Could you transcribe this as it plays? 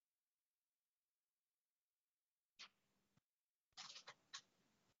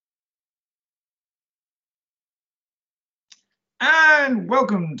And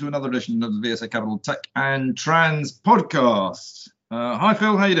welcome to another edition of the VSA Capital Tech and Trans podcast. Hi,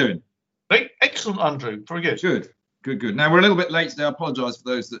 Phil. How you doing? Excellent, Andrew. Very good. Good. Now, we're a little bit late today. I apologise for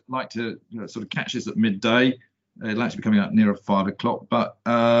those that like to sort of catch this at midday. It'll actually be coming out nearer 5 o'clock. But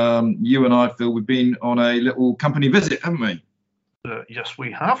you and I, Phil, we've been on a little company visit, haven't we? Yes,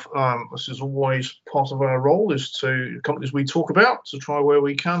 we have. This is always part of our role, is to companies we talk about, to try where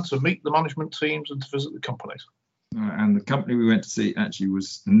we can to meet the management teams and to visit the companies. And the company we went to see actually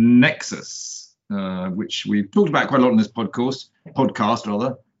was Nexus, which we've talked about quite a lot on this podcast.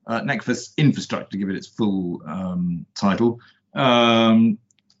 Nexus Infrastructure, to give it its full title. We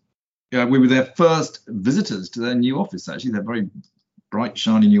were their first visitors to their new office, actually. Their very bright,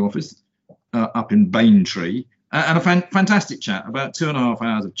 shiny new office up in Braintree. And a fantastic chat, about 2.5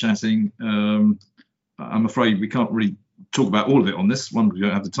 hours of chatting. I'm afraid we can't really talk about all of it on this one because we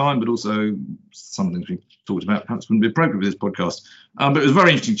don't have the time, but also some things we talked about perhaps wouldn't be appropriate for this podcast. But it was a very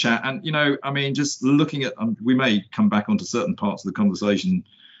interesting chat. And, just looking at, we may come back onto certain parts of the conversation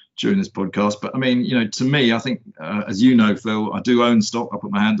during this podcast. But, to me, I think, as you know, Phil, I do own stock. I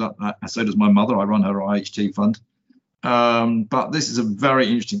put my hand up. So does my mother. I run her IHT fund. But this is a very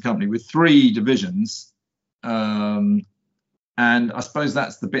interesting company with 3 divisions. And I suppose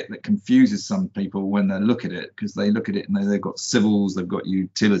that's the bit that confuses some people when they look at it, because they look at it and they've got civils, they've got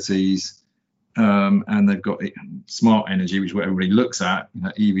utilities, and they've got smart energy, which is what everybody looks at,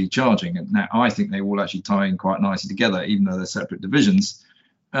 EV charging. And now I think they all actually tie in quite nicely together, even though they're separate divisions.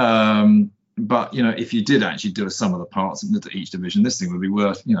 But if you did actually do a sum of the parts and look at each division, this thing would be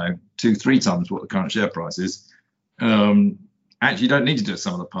worth 2-3 times what the current share price is. Actually, you don't need to do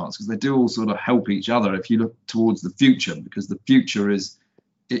some of the parts because they do all sort of help each other if you look towards the future, because the future is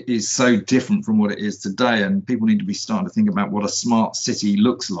so different from what it is today, and people need to be starting to think about what a smart city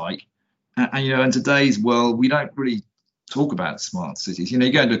looks like. And in today's world, we don't really talk about smart cities. You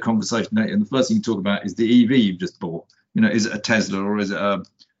go into a conversation and the first thing you talk about is the EV you've just bought. Is it a Tesla or is it a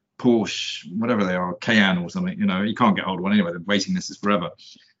Porsche, whatever they are, Cayenne or something? You can't get hold of one anyway. The waiting list is forever.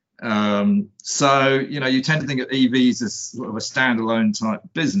 So you tend to think of EVs as sort of a standalone type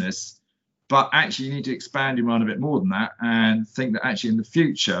business, but actually you need to expand your mind a bit more than that and think that actually in the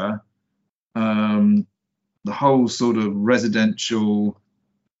future, the whole sort of residential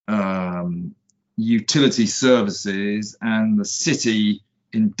utility services and the city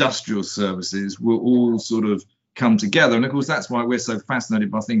industrial services will all sort of come together. And of course, that's why we're so fascinated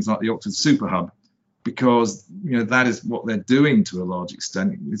by things like the Oxford Super Hub, because that is what they're doing to a large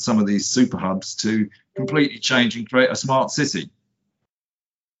extent with some of these super hubs to completely change and create a smart city.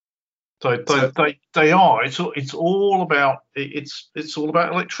 So they are. It's all about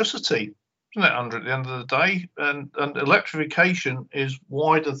electricity, isn't it, Andrew? At the end of the day, and electrification is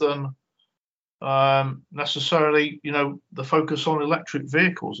wider than necessarily the focus on electric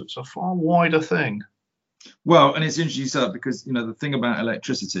vehicles. It's a far wider thing. Well, and it's interesting you say that because, the thing about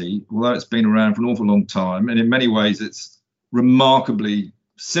electricity, although it's been around for an awful long time, and in many ways it's remarkably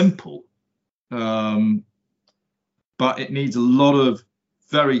simple, but it needs a lot of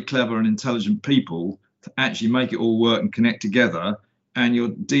very clever and intelligent people to actually make it all work and connect together. And you're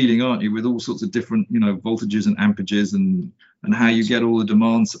dealing, aren't you, with all sorts of different, voltages and amperages and how you get all the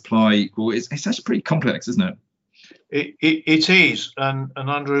demand supply equal. It's actually pretty complex, isn't it? It is, and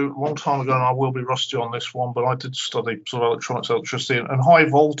Andrew, a long time ago, and I will be rusty on this one, but I did study sort of electronics, electricity, and high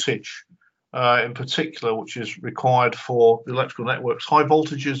voltage in particular, which is required for the electrical networks. High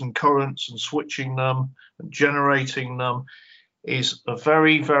voltages and currents and switching them and generating them is a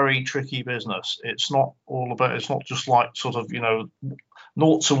very, very tricky business. It's not just like sort of,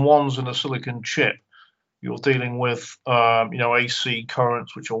 noughts and ones in a silicon chip. You're dealing with, AC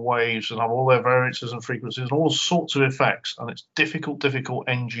currents, which are waves and have all their variances and frequencies and all sorts of effects. And it's difficult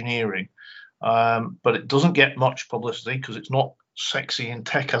engineering. But it doesn't get much publicity because it's not sexy in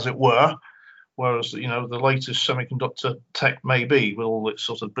tech, as it were. Whereas, the latest semiconductor tech may be with all its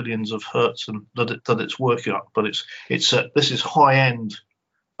sort of billions of hertz and that it's working on. But this is high-end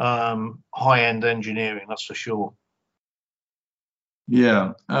engineering, that's for sure.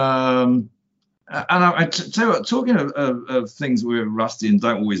 Yeah. And I tell you what, talking of things we're rusty and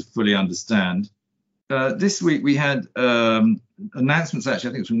don't always fully understand, this week we had announcements, actually,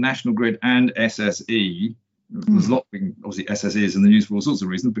 I think it was from National Grid and SSE. There's a lot, obviously SSE is in the news for all sorts of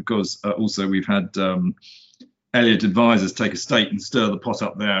reasons, because also we've had Elliott Advisors take a stake and stir the pot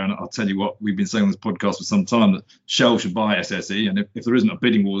up there. And I'll tell you what, we've been saying on this podcast for some time that Shell should buy SSE. And if there isn't a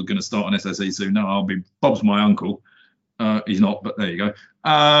bidding war going to start on SSE soon, Bob's my uncle. He's not, but there you go.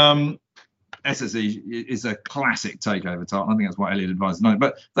 SSE is a classic takeover type. I think that's why Elliott Advisors know.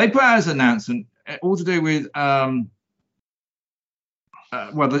 But they put out an announcement all to do with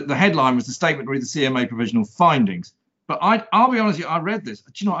well, the headline was the statement read the CMA provisional findings. But I'll be honest with you, I read this.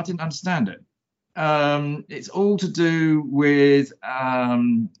 Do you know what? I didn't understand it. It's all to do with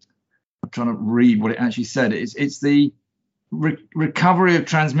I'm trying to read what it actually said. It's the recovery of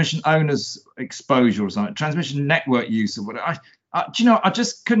transmission owners' exposure or something, transmission network use or whatever. Do you know? I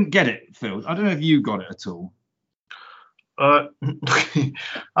just couldn't get it, Phil. I don't know if you got it at all.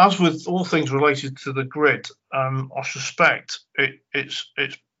 As with all things related to the grid, I suspect it's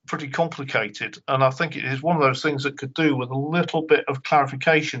pretty complicated, and I think it is one of those things that could do with a little bit of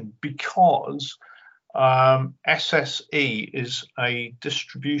clarification, because SSE is a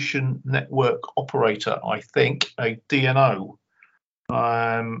distribution network operator, I think, a DNO.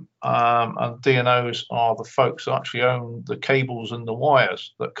 And DNOs are the folks that actually own the cables and the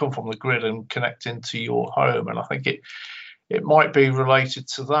wires that come from the grid and connect into your home. And I think it might be related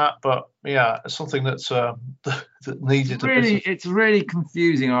to that, but yeah, it's something that's that needed it's really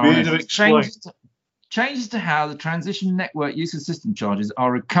confusing. Changes to how the transition network use of system charges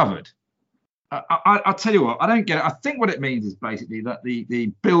are recovered. I'll tell you what, I don't get it. I think what it means is basically that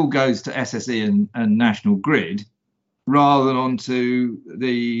the bill goes to SSE and National Grid rather than onto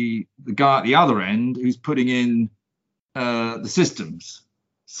the guy at the other end who's putting in the systems.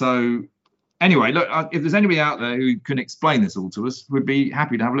 So anyway, look, if there's anybody out there who can explain this all to us, we'd be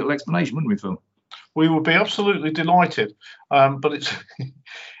happy to have a little explanation, wouldn't we, Phil? We would be absolutely delighted. But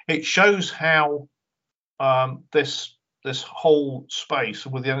it shows how this whole space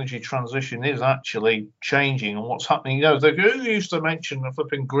with the energy transition is actually changing and what's happening. You know, they used to mention a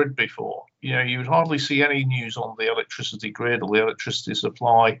flipping grid before. You know, you would hardly see any news on the electricity grid or the electricity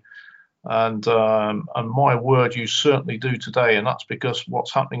supply. And my word, you certainly do today, and that's because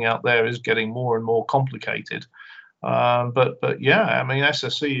what's happening out there is getting more and more complicated. But yeah, I mean,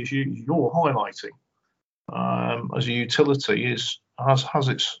 SSE, as you're highlighting, as a utility,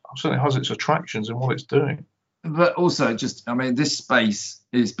 certainly has its attractions in what it's doing. But also, this space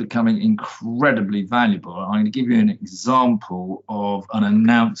is becoming incredibly valuable. I'm going to give you an example of an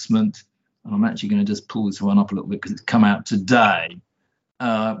announcement, and I'm actually going to just pull this one up a little bit because it's come out today.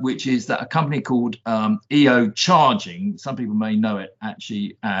 Which is that a company called EO Charging, some people may know it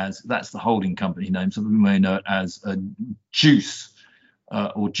actually as, that's the holding company name, some people may know it as Juice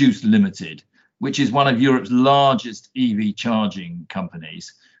or Juice Limited, which is one of Europe's largest EV charging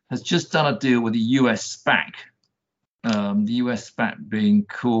companies, has just done a deal with the US SPAC. The US SPAC being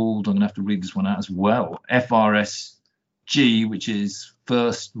called, I'm going to have to read this one out as well, FRSG, which is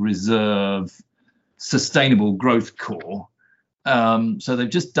First Reserve Sustainable Growth Corp. So they've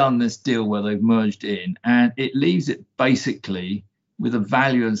just done this deal where they've merged in, and it leaves it basically with a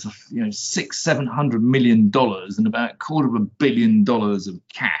value of $600-700 million and about $250 million of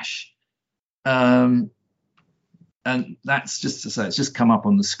cash. And that's just to say, it's just come up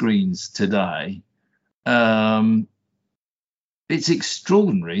on the screens today. It's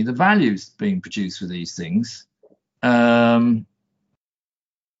extraordinary the values being produced for these things. And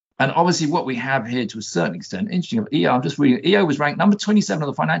obviously what we have here to a certain extent, interesting, EO, I'm just reading, EO was ranked number 27 on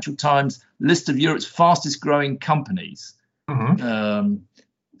the Financial Times list of Europe's fastest growing companies. Mm-hmm.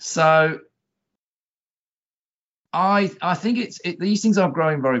 So I think these things are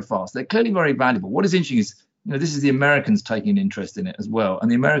growing very fast. They're clearly very valuable. What is interesting is, this is the Americans taking an interest in it as well. And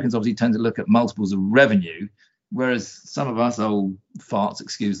the Americans obviously tend to look at multiples of revenue, whereas some of us old farts,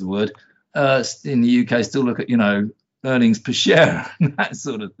 excuse the word, in the UK still look at, earnings per share and that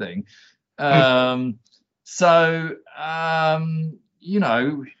sort of thing.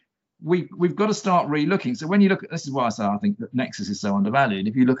 We've got to start re-looking. So when you look at, this is why I think that Nexus is so undervalued.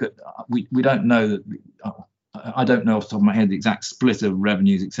 If you look at, we don't know that, I don't know off the top of my head the exact split of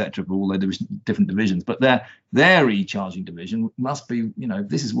revenues, etc., for all their different divisions, but their e-charging division must be,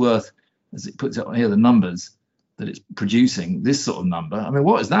 this is worth, as it puts out here, the numbers that it's producing, this sort of number. I mean,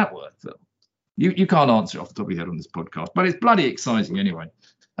 what is that worth, Phil? You can't answer it off the top of your head on this podcast, but it's bloody exciting anyway.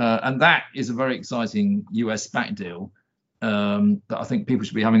 And that is a very exciting US SPAC deal that I think people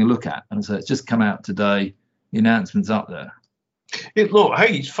should be having a look at. And so it's just come out today. The announcement's up there.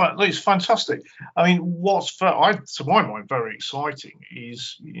 It's fantastic. I mean, what's to my mind very exciting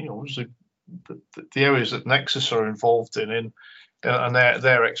is, the areas that Nexus are involved in and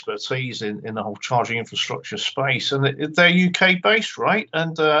their expertise in the whole charging infrastructure space. And they're UK based, right?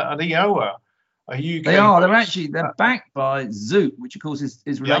 And EO are UK. They are. They're backed by Zoop, which of course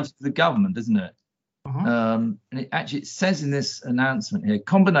is related to the government, isn't it? Mm-hmm. And it says in this announcement here,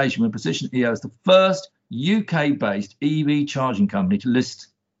 combination with Precision EO is the first UK-based EV charging company to list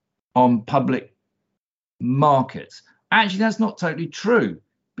on public markets. Actually, that's not totally true,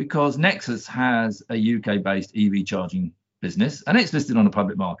 because Nexus has a UK-based EV charging business, and it's listed on a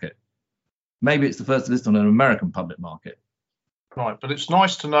public market. Maybe it's the first to list on an American public market. Right, but it's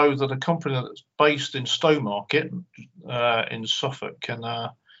nice to know that a company that's based in Stowmarket in Suffolk can,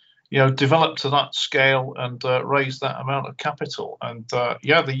 develop to that scale and raise that amount of capital. And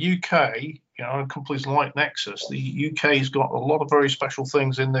the UK, companies like Nexus, the UK's got a lot of very special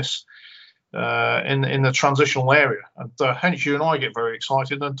things in this in the transitional area, and hence you and I get very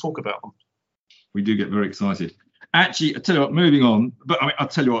excited and talk about them. We do get very excited. Actually, I tell you what, moving on, but I'll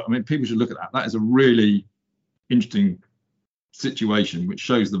tell you what, people should look at that. That is a really interesting situation which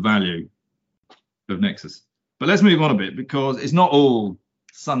shows the value of Nexus. But let's move on a bit, because it's not all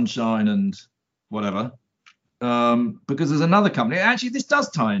sunshine and whatever, because there's another company, actually this does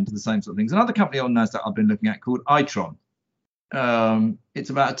tie into the same sort of things, another company on NASDAQ I've been looking at called Itron. It's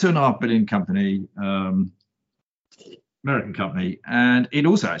about a $2.5 billion company, American company, and it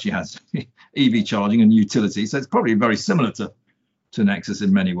also actually has EV charging and utility, so it's probably very similar to Nexus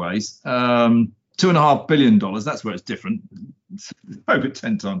in many ways. $2.5 billion, that's where it's different. It's over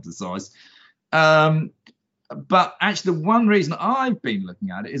 10 times the size. But actually, the one reason I've been looking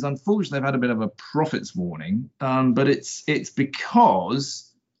at it is, unfortunately, they've had a bit of a profits warning, but it's because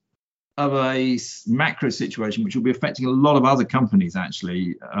of a macro situation which will be affecting a lot of other companies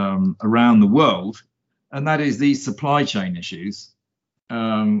actually around the world, and that is these supply chain issues,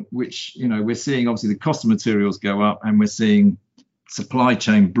 which we're seeing. Obviously, the cost of materials go up, and we're seeing supply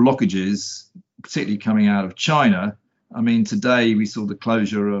chain blockages, particularly coming out of China. I mean, today we saw the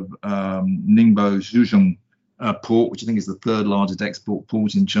closure of Ningbo Zhejiang port, which I think is the third largest export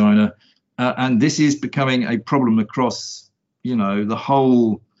port in China, and this is becoming a problem across the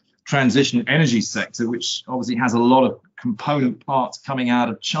whole transition energy sector, which obviously has a lot of component parts coming out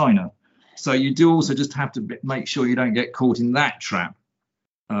of China. So you do also just have to make sure you don't get caught in that trap,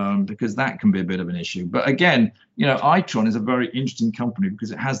 because that can be a bit of an issue. But again, Itron is a very interesting company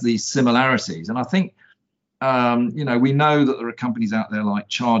because it has these similarities. And I think, we know that there are companies out there like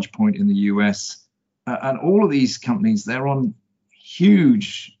ChargePoint in the US, and all of these companies, they're on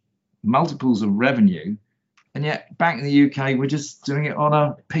huge multiples of revenue. And yet back in the UK, we're just doing it on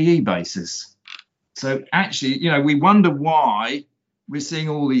a PE basis. So actually, we wonder why we're seeing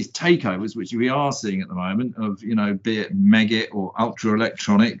all these takeovers, which we are seeing at the moment, of, be it Meggitt or Ultra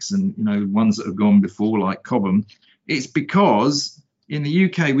Electronics and, ones that have gone before like Cobham. It's because in the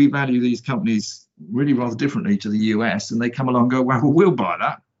UK, we value these companies really rather differently to the US, and they come along and go, well, we'll buy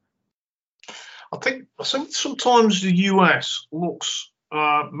that. I think sometimes the US looks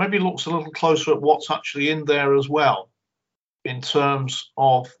a little closer at what's actually in there as well, in terms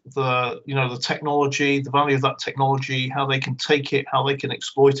of the technology, the value of that technology, how they can take it, how they can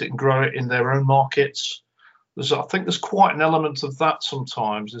exploit it and grow it in their own markets. I think there's quite an element of that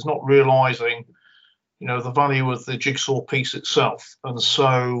sometimes. There's not realizing, the value of the jigsaw piece itself. And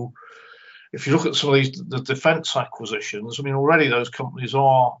so if you look at some of the defense acquisitions, already those companies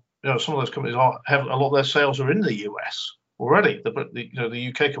are, some of those companies have a lot of their sales are in the US already, the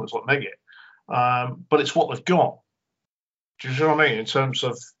UK companies like Meggitt, but it's what they've got. Do you see what I mean? In terms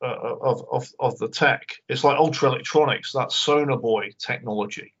of the tech, it's like Ultra Electronics, that Sonoboy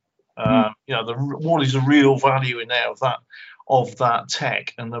technology. What is the real value in there of that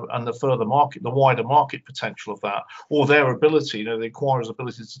tech and the further market, the wider market potential of that, or their ability, the acquirer's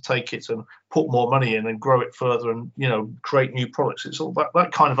ability to take it and put more money in and grow it further and create new products. It's all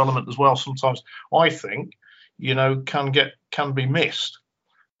that kind of element as well. Sometimes I think can be missed.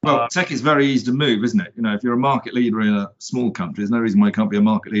 Well, tech is very easy to move, isn't it? If you're a market leader in a small country, there's no reason why you can't be a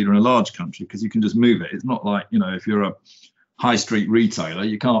market leader in a large country, because you can just move it. It's not like, if you're a high street retailer,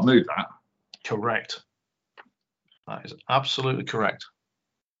 you can't move that. Correct. That is absolutely correct.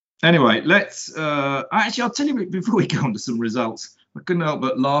 Anyway, let's actually, I'll tell you before we go on to some results, I couldn't help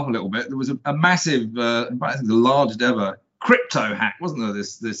but laugh a little bit. There was a massive, in fact, I think the largest ever crypto hack, wasn't there,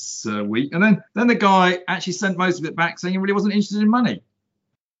 this week? And then the guy actually sent most of it back, saying he really wasn't interested in money.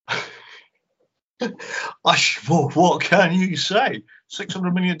 What can you say?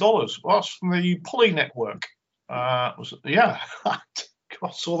 $600 million. Well, that's from the Poly network. I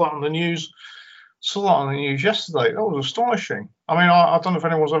saw that on the news. Saw that on the news yesterday. That was astonishing. I don't know if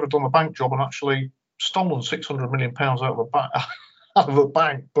anyone's ever done a bank job and actually stolen £600 million out of a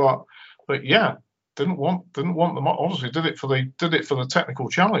bank, but yeah, didn't want them. Obviously, did it for the technical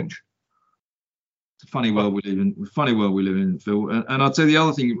challenge. It's a funny world we live in. Phil. And I'll tell you the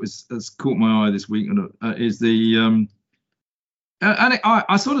other thing that's caught my eye this week is the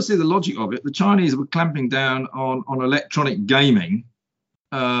I sort of see the logic of it. The Chinese were clamping down on electronic gaming,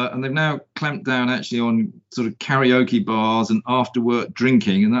 and they've now clamped down actually on sort of karaoke bars and after work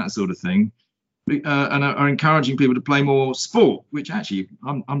drinking and that sort of thing. and are encouraging people to play more sport, which actually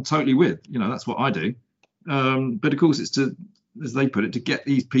I'm totally with. That's what I do. But of course, it's to, as they put it, to get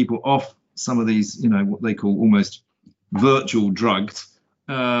these people off some of these, what they call almost virtual drugs,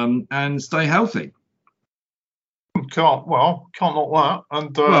 and stay healthy. Can't knock that.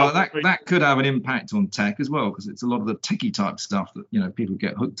 And well, that could have an impact on tech as well, because it's a lot of the techie type stuff that people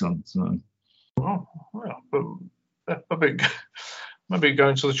get hooked on. So, but maybe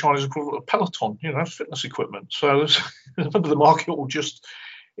going to the Chinese equivalent of Peloton, fitness equipment. So the market will just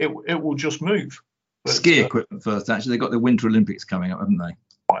move. But, ski equipment first. Actually, they've got the Winter Olympics coming up, haven't they?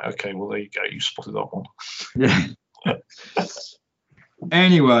 Right. Okay. Well, there you go. You spotted that one. Yeah.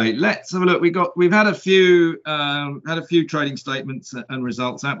 Anyway, let's have a look. We've had a few trading statements and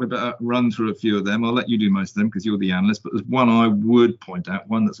results out. We better run through a few of them. I'll let you do most of them because you're the analyst. But there's one I would point out,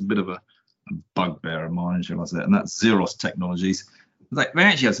 one that's a bit of a bugbear of mine, shall I say, and that's Xerox Technologies. They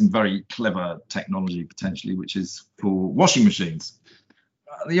actually have some very clever technology potentially, which is for washing machines.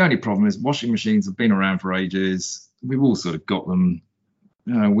 The only problem is washing machines have been around for ages. We've all sort of got them.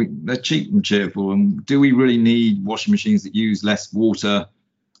 They're cheap and cheerful. And do we really need washing machines that use less water,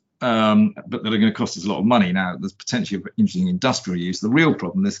 but that are going to cost us a lot of money? Now, there's potentially interesting industrial use. The real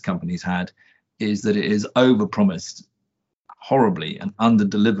problem this company's had is that it is overpromised horribly and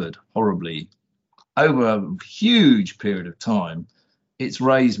underdelivered horribly over a huge period of time. It's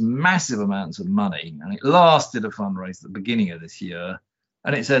raised massive amounts of money, and it last did a fundraise at the beginning of this year.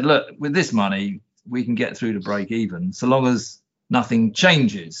 And it said, look, with this money, we can get through to break even so long as nothing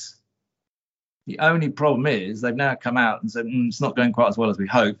changes. The only problem is they've now come out and said, it's not going quite as well as we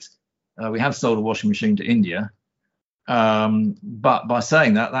hoped. We have sold a washing machine to India. But by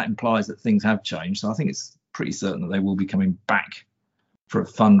saying that implies that things have changed. So I think it's pretty certain that they will be coming back for a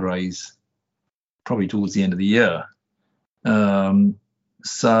fundraise probably towards the end of the year.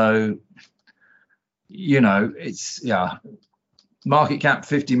 So, it's, market cap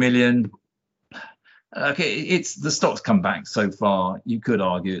 50 million. Okay, it's the stock's come back so far. You could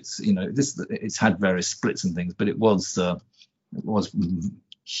argue it's had various splits and things, but it was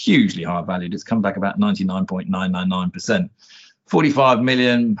hugely high valued. It's come back about 99.999%. 45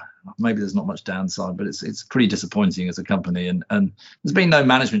 million. Maybe there's not much downside, but it's pretty disappointing as a company. And there's been no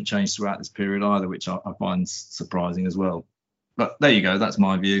management change throughout this period either, which I find surprising as well. But there you go. That's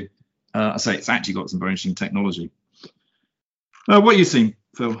my view. I say it's actually got some very interesting technology. What are you seeing,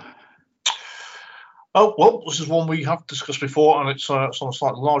 Phil? Oh, well, this is one we have discussed before, and it's on a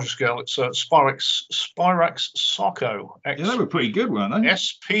slightly larger scale. It's Spirax Sarco. Yeah, they were pretty good, weren't they?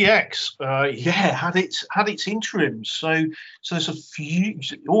 SPX. Had its interims. So there's a few.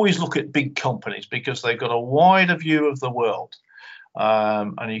 Always look at big companies because they've got a wider view of the world,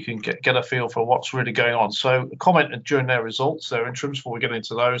 and you can get a feel for what's really going on. So, commented during their results, their interims. Before we get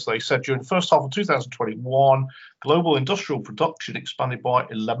into those, they said during the first half of 2021, global industrial production expanded by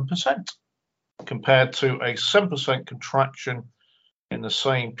 11%. Compared to a 7% contraction in the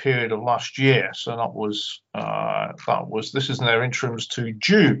same period of last year. So that was this is in their interims to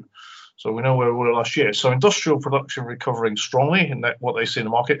June. So we know where we were last year. So industrial production recovering strongly in what they see in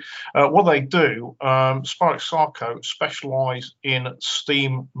the market. What they do, Spirax Sarco specialise in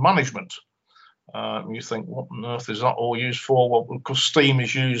steam management. You think, what on earth is that all used for? Well, because steam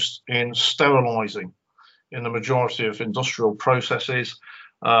is used in sterilising in the majority of industrial processes.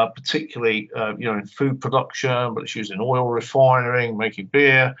 Particularly, in food production, but it's used in oil refining, making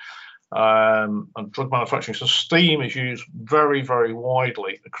beer, and drug manufacturing. So steam is used very, very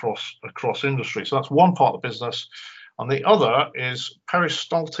widely across industry. So that's one part of the business. And the other is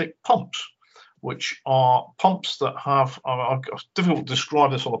peristaltic pumps, which are pumps that have, it's difficult to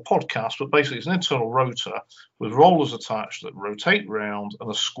describe this on a podcast, but basically it's an internal rotor with rollers attached that rotate round and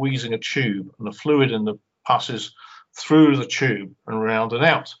are squeezing a tube, and the fluid in the passes through the tube and round and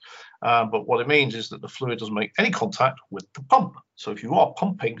out. But what it means is that the fluid doesn't make any contact with the pump. So if you are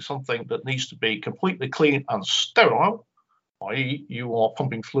pumping something that needs to be completely clean and sterile, i.e. you are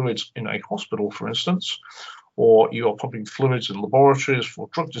pumping fluids in a hospital, for instance, or you are pumping fluids in laboratories for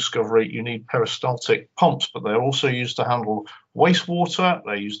drug discovery, you need peristaltic pumps, but they're also used to handle wastewater.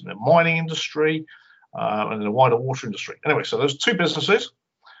 They're used in the mining industry and in the wider water industry. Anyway, so there's two businesses.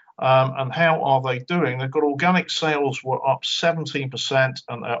 And how are they doing? They've got organic sales were up 17%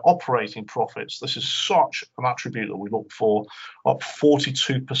 and their operating profits, this is such an attribute that we look for, up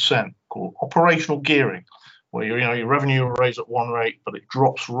 42%, called operational gearing, where your revenue will raise at one rate, but it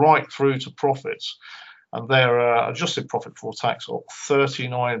drops right through to profits. And their adjusted profit before tax up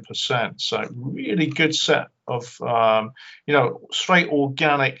 39%. So really good set of, straight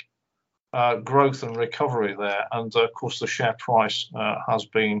organic growth and recovery there, and of course the share price has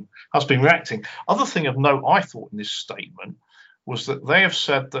been reacting. Other thing of note, I thought, in this statement was that they have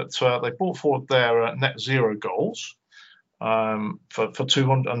said that they brought forward their net zero goals for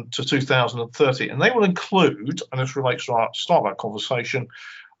 200 and to 2030, and they will include, and this relates to our start of that conversation,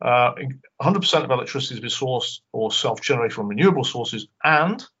 100% of electricity to be sourced or self-generated from renewable sources,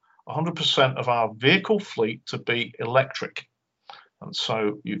 and 100% of our vehicle fleet to be electric. And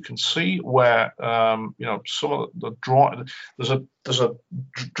so you can see where some of the there's a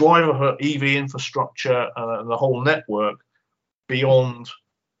driver for EV infrastructure and the whole network beyond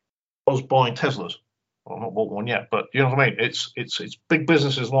us buying Teslas. Well, I've not bought one yet, but you know what I mean. It's big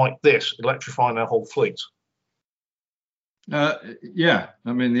businesses like this electrifying their whole fleets. Yeah,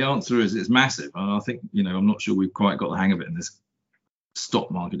 I mean the answer is it's massive, and I think I'm not sure we've quite got the hang of it in this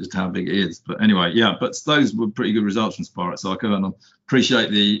stock market, just how big it is. But anyway, yeah, but those were pretty good results from Spirax Sarco, and I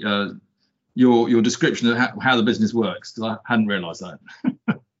appreciate the your description of how the business works, because I hadn't realised that.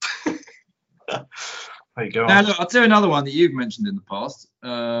 There you go. Now look, I'll tell you another one that you've mentioned in the past,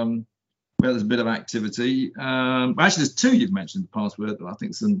 where there's a bit of activity. Actually, there's two you've mentioned in the past where I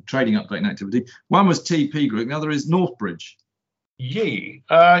think some trading update and activity. One was TP Group, the other is Northbridge.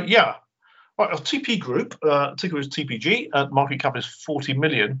 Yeah. Right, TP Group, ticker is TPG, market cap is 40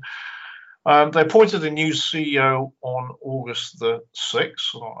 million. They appointed a new CEO on August the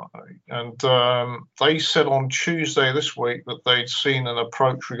 6th, and they said on Tuesday this week that they'd seen an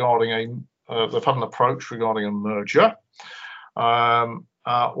approach regarding they've had an approach regarding a merger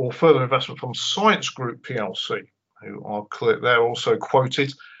or further investment from Science Group PLC, who are clear. They're also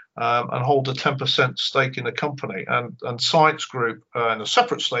quoted and hold a 10% stake in the company. And Science Group, in a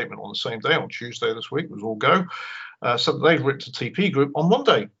separate statement on the same day, on Tuesday this week, was all go, said that they've written to TP Group on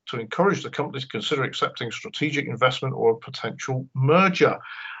Monday to encourage the company to consider accepting strategic investment or a potential merger.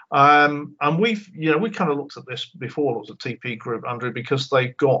 And we kind of looked at this before, looked at TP Group, Andrew, because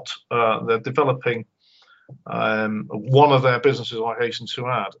they've got they're developing one of their businesses, I hasten to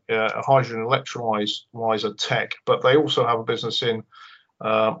add, a hydrogen electrolyzer tech, but they also have a business in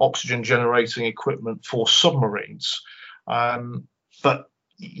oxygen generating equipment for submarines. But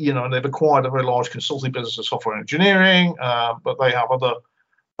they've acquired a very large consulting business of software engineering, but they have other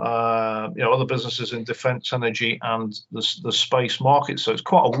businesses in defense, energy, and the space market. So it's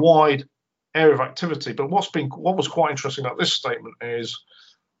quite a wide area of activity. But what was quite interesting about this statement is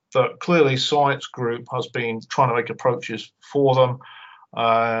that clearly Science Group has been trying to make approaches for them,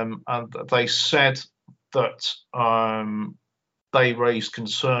 and they said that they raised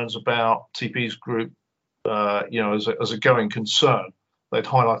concerns about TP's group, as a going concern. They'd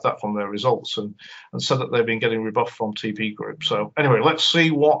highlight that from their results and said that they've been getting rebuffed from TP Group. So anyway, let's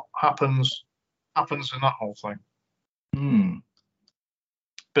see what happens in that whole thing.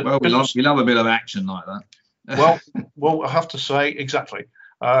 But we love a bit of action like that. well, I have to say exactly.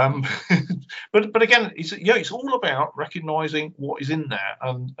 But again, it's all about recognizing what is in there,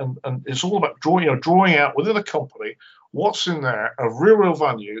 and it's all about drawing out within a company what's in there of real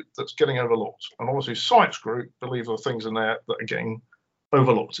value that's getting overlooked. And obviously, Science Group believe there are things in there that are getting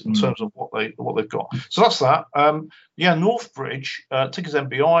overlooked in terms of what they've got. So that's that. Northbridge, ticker's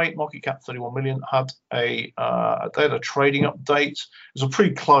MBI, market cap 31 million, had a trading update. It was a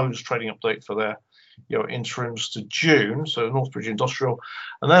pre-closed trading update for their interims to June. So Northbridge Industrial,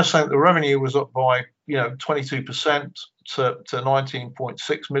 and they're saying the revenue was up by 22% to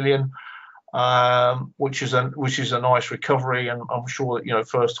 19.6 million. Which is a nice recovery, and I'm sure that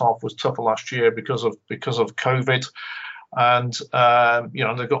first half was tougher last year because of COVID, and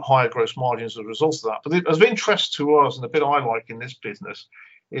they've got higher gross margins as a result of that. But of interest to us, and the bit I like in this business,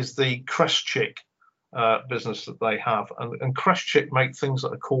 is the Crestchick business that they have, and Crestchick make things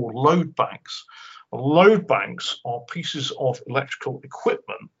that are called load banks. Load banks are pieces of electrical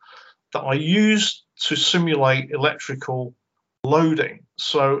equipment that are used to simulate electrical loading.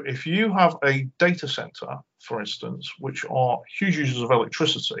 So if you have a data center, for instance, which are huge users of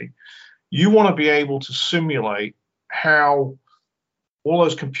electricity, you want to be able to simulate how all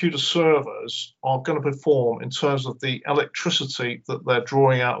those computer servers are going to perform in terms of the electricity that they're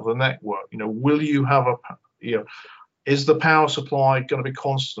drawing out of the network. Will you have is the power supply going to be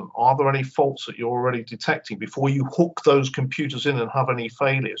constant? Are there any faults that you're already detecting before you hook those computers in and have any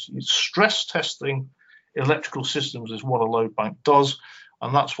failures? Stress testing electrical systems is what a load bank does,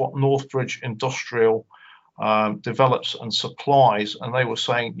 and that's what Northbridge Industrial develops and supplies. And they were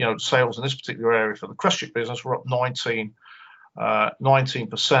saying, sales in this particular area for the Crestchick business were up 19%,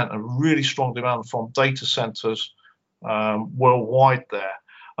 and really strong demand from data centers worldwide there.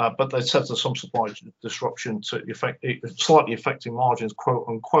 but they said there's some supply disruption to slightly affecting margins, quote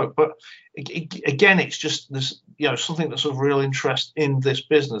unquote. But again, it's just this, something that's of real interest in this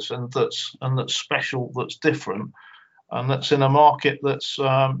business, and that's special, that's different, and that's in a market that's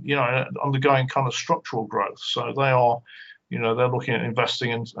undergoing kind of structural growth. So they are, they're looking at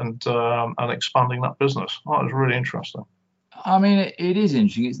investing and expanding that business. That was really interesting. I mean, it is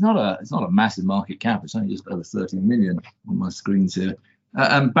interesting. It's not a massive market cap. It's only just over 13 million on my screens here.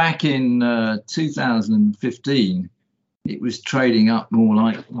 And back in 2015, it was trading up more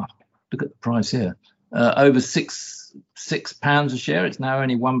like, look at the price here, over £6 a share. It's now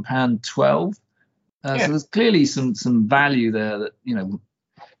only £1.12. So there's clearly some value there that,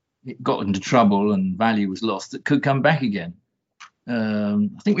 it got into trouble and value was lost. That could come back again. I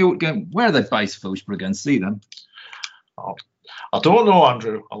think we ought to go. Where are they based, Phil? We should probably go and see them. I don't know,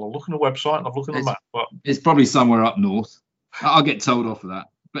 Andrew. I'll look on the website and I'll look at the map. But it's probably somewhere up north. I'll get told off for that.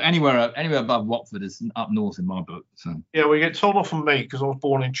 But anywhere above Watford is up north in my book. So yeah, we get told off from me because I was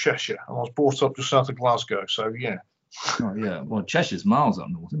born in Cheshire and I was brought up just south of Glasgow. So yeah. Oh yeah. Well, Cheshire's miles up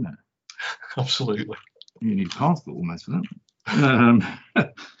north, isn't it? Absolutely. You need a passport almost for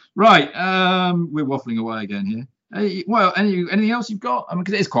that. Right. We're waffling away again here. Well, anything else you've got? I mean,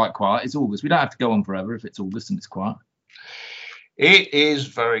 because it is quite quiet. It's August. We don't have to go on forever if it's August and it's quiet. It is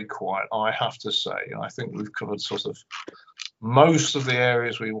very quiet, I have to say. I think we've covered sort of most of the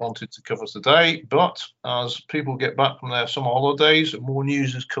areas we wanted to cover today. But as people get back from their summer holidays and more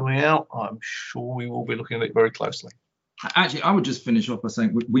news is coming out, I'm sure we will be looking at it very closely. Actually, I would just finish off by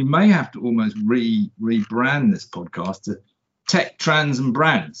saying we may have to almost rebrand this podcast to Tech, Trans and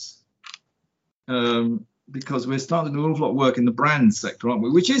Brands. Because we're starting to do an awful lot of work in the brand sector, aren't we?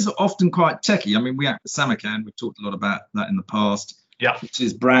 Which is often quite techy. I mean, we act with Samarkand. We've talked a lot about that in the past. Yeah. Which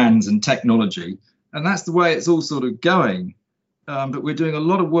is brands and technology. And that's the way it's all sort of going. But we're doing a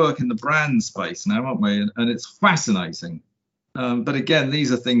lot of work in the brand space now, aren't we? And it's fascinating. But again,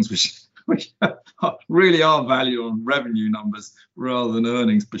 these are things which really are valued on revenue numbers rather than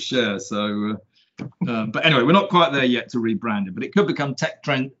earnings per share. So, but anyway, we're not quite there yet to rebrand it, but it could become Tech,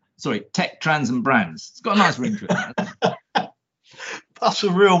 Trans and Brands. It's got a nice ring to it. That's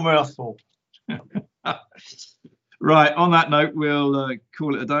a real mouthful. Right. On that note, we'll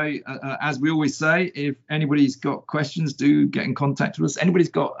call it a day. As we always say, if anybody's got questions, do get in contact with us. Anybody's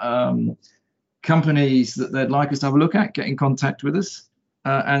got companies that they'd like us to have a look at, get in contact with us.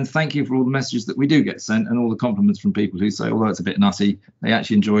 And thank you for all the messages that we do get sent and all the compliments from people who say, although it's a bit nutty, they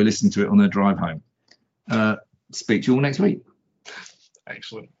actually enjoy listening to it on their drive home. Speak to you all next week.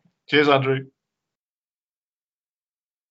 Excellent. Cheers, Andrew.